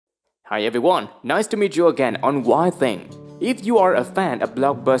Hi everyone, nice to meet you again on WildThing. If you are a fan of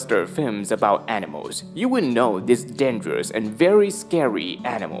blockbuster films about animals, you will know this dangerous and very scary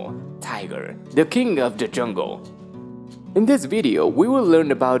animal, tiger, the king of the jungle. In this video, we will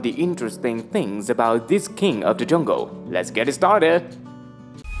learn about the interesting things about this king of the jungle. Let's get started!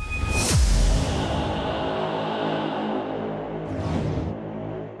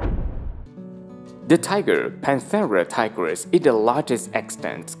 The tiger, Panthera tigris, is the largest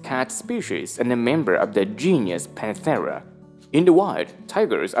extant cat species and a member of the genus Panthera. In the wild,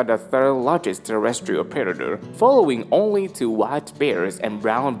 tigers are the third largest terrestrial predator, following only to white bears and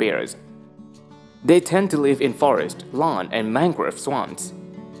brown bears. They tend to live in forest, lawn, and mangrove swamps.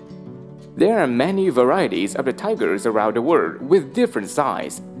 There are many varieties of the tigers around the world with different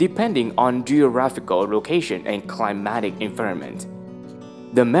size, depending on geographical location and climatic environment.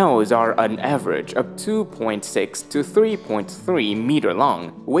 The males are an average of 2.6 to 3.3 meter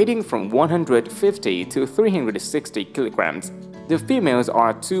long, weighing from 150 to 360 kilograms. The females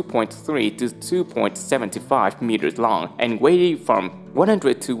are 2.3 to 2.75 meters long and weighing from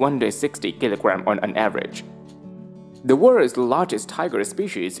 100 to 160 kilograms on an average. The world's largest tiger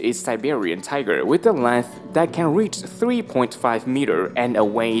species is Siberian tiger with a length that can reach 3.5 meters and a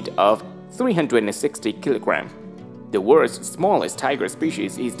weight of 360 kilograms. The world's smallest tiger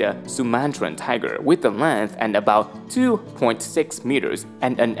species is the Sumatran tiger with a length and about 2.6 meters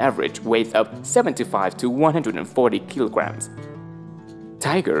and an average weight of 75 to 140 kilograms.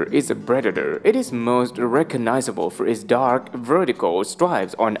 Tiger is a predator. It is most recognizable for its dark vertical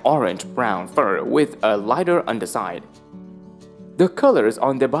stripes on orange-brown fur with a lighter underside. The colors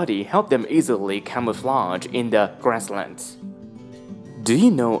on their body help them easily camouflage in the grasslands. Do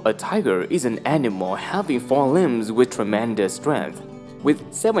you know a tiger is an animal having 4 limbs with tremendous strength, with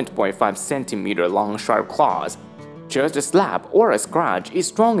 7.5 cm long sharp claws? Just a slap or a scratch is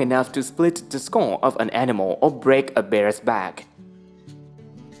strong enough to split the skull of an animal or break a bear's back.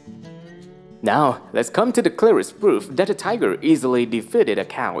 Now, let's come to the clearest proof that a tiger easily defeated a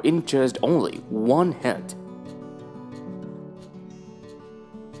cow in just only one hit.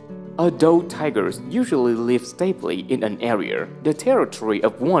 Adult tigers usually live stably in an area. The territory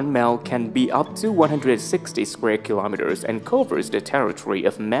of one male can be up to 160 square kilometers and covers the territory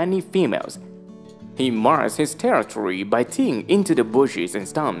of many females. He marks his territory by teeing into the bushes and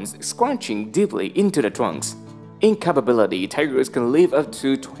stumps, scratching deeply into the trunks. In capability, tigers can live up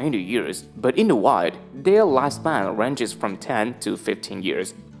to 20 years, but in the wild, their lifespan ranges from 10 to 15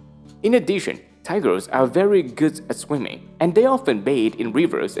 years. In addition, tigers are very good at swimming, and they often bathe in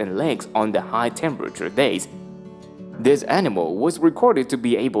rivers and lakes on the high-temperature days. This animal was recorded to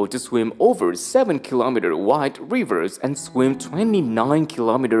be able to swim over 7-kilometer wide rivers and swim 29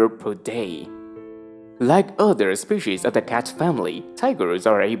 kilometers per day. Like other species of the cat family, tigers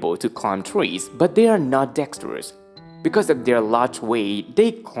are able to climb trees, but they are not dexterous. Because of their large weight,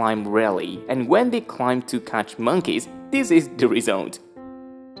 they climb rarely, and when they climb to catch monkeys, this is the result.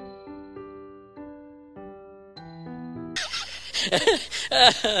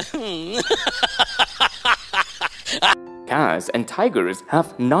 Cats and tigers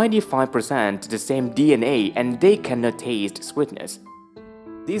have 95% the same DNA and they cannot taste sweetness.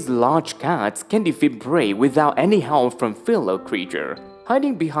 These large cats can defeat prey without any help from fellow creature.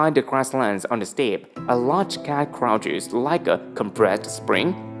 Hiding behind the grasslands on the steppe, a large cat crouches like a compressed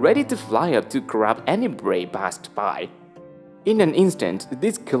spring, ready to fly up to grab any prey passed by. In an instant,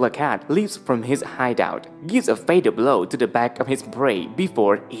 this killer cat leaps from his hideout, gives a fatal blow to the back of his prey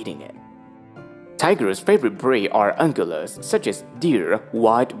before eating it. Tigers' favorite prey are ungulates such as deer,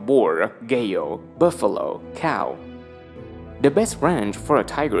 wild boar, gazelle, buffalo, cow. The best range for a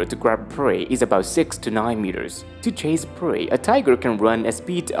tiger to grab prey is about 6 to 9 meters. To chase prey, a tiger can run a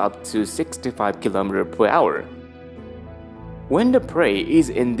speed up to 65 km per hour. When the prey is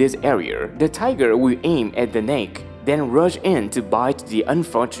in this area, the tiger will aim at the neck, then rush in to bite the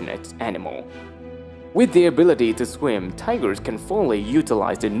unfortunate animal. With the ability to swim, tigers can fully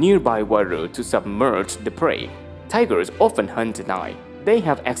utilize the nearby water to submerge the prey. Tigers often hunt at night. They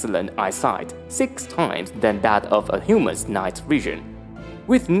have excellent eyesight, 6 times than that of a human's night vision.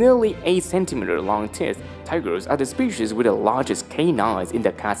 With nearly 8 cm long teeth, tigers are the species with the largest canines in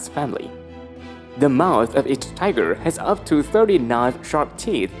the cat's family. The mouth of each tiger has up to 39 sharp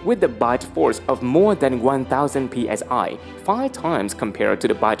teeth with a bite force of more than 1000 psi, 5 times compared to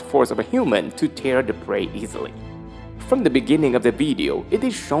the bite force of a human to tear the prey easily. From the beginning of the video, it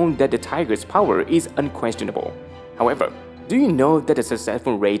is shown that the tiger's power is unquestionable. However, do you know that the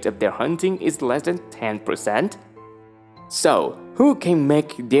successful rate of their hunting is less than 10%? So, who can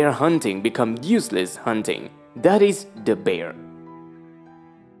make their hunting become useless hunting? That is the bear.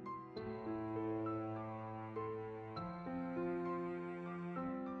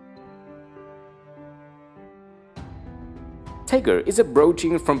 Tiger is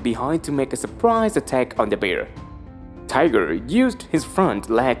approaching from behind to make a surprise attack on the bear. Tiger used his front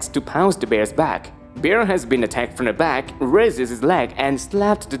legs to pounce the bear's back. Bear has been attacked from the back, raises his leg and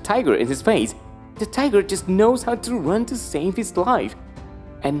slapped the tiger in his face. The tiger just knows how to run to save his life.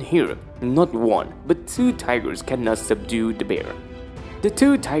 And here, not one, but two tigers cannot subdue the bear. The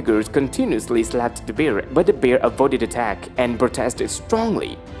two tigers continuously slapped the bear, but the bear avoided attack and protested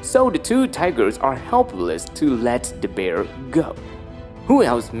strongly. So the two tigers are helpless to let the bear go. Who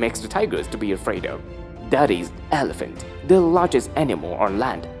else makes the tigers to be afraid of? That is elephant, the largest animal on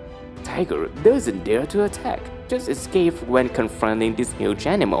land. Tiger doesn't dare to attack, just escape when confronting this huge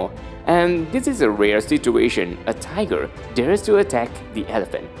animal. And this is a rare situation. A tiger dares to attack the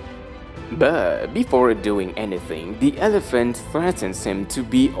elephant. But before doing anything, the elephant threatens him to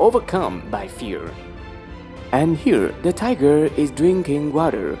be overcome by fear. And here, the tiger is drinking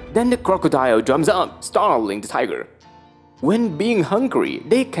water. Then the crocodile jumps up, startling the tiger. When being hungry,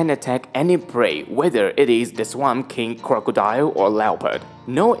 they can attack any prey, whether it is the swamp king crocodile or leopard.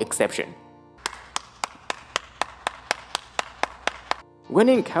 No exception. When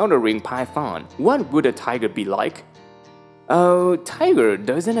encountering python, what would a tiger be like? Oh, tiger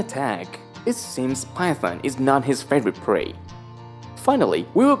doesn't attack. It seems python is not his favorite prey. Finally,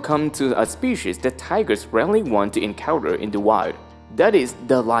 we will come to a species that tigers rarely want to encounter in the wild. That is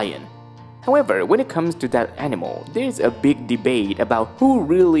the lion. However, when it comes to that animal, there is a big debate about who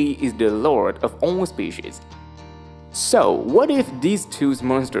really is the lord of all species. So, what if these two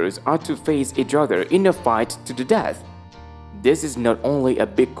monsters are to face each other in a fight to the death? This is not only a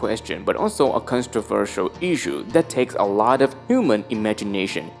big question but also a controversial issue that takes a lot of human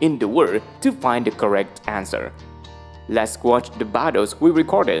imagination in the world to find the correct answer. Let's watch the battles we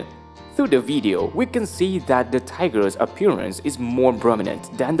recorded. Through the video, we can see that the tiger's appearance is more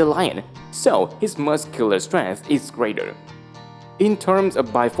prominent than the lion, so his muscular strength is greater. In terms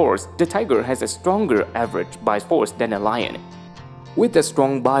of bite force, the tiger has a stronger average bite force than a lion, with a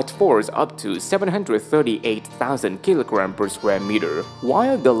strong bite force up to 738,000 kg per square meter,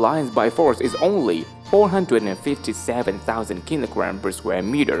 while the lion's bite force is only 457,000 kg per square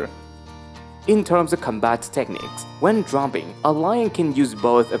meter. In terms of combat techniques, when jumping, a lion can use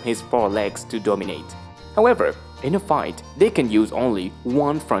both of his forelegs to dominate. However, in a fight, they can use only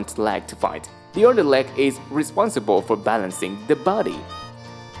one front leg to fight. The other leg is responsible for balancing the body.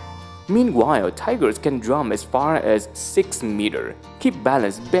 Meanwhile, tigers can jump as far as 6 meters, keep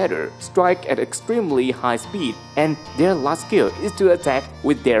balance better, strike at extremely high speed, and their last skill is to attack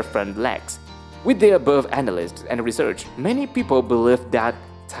with their front legs. With the above analysis and research, many people believe that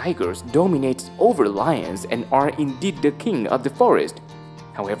tigers dominate over lions and are indeed the king of the forest.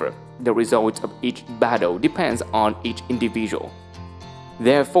 However, the result of each battle depends on each individual.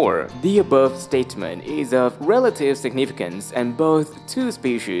 Therefore, the above statement is of relative significance, and both two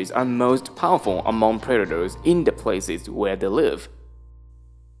species are most powerful among predators in the places where they live.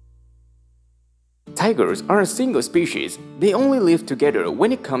 Tigers are a single species. They only live together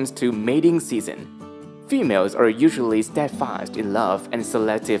when it comes to mating season. Females are usually steadfast in love and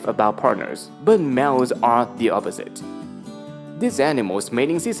selective about partners, but males are the opposite. This animal's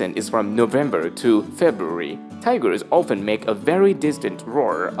mating season is from November to February. Tigers often make a very distant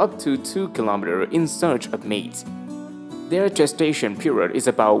roar up to 2 km in search of mates. Their gestation period is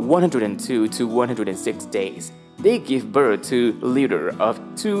about 102 to 106 days. They give birth to a litter of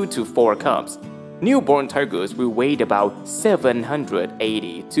 2 to 4 cubs. Newborn tigers will weigh about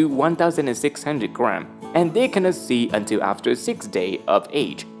 780 to 1,600 grams, and they cannot see until after 6 days of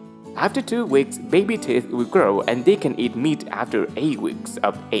age. After 2 weeks, baby teeth will grow and they can eat meat after 8 weeks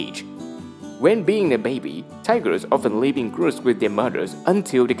of age. When being a baby, tigers often live in groups with their mothers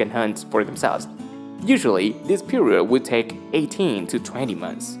until they can hunt for themselves. Usually, this period will take 18 to 20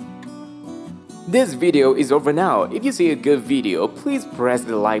 months. This video is over now. If you see a good video, please press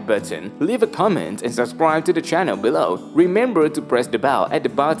the like button, leave a comment and subscribe to the channel below. Remember to press the bell at the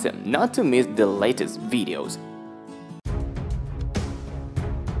bottom not to miss the latest videos.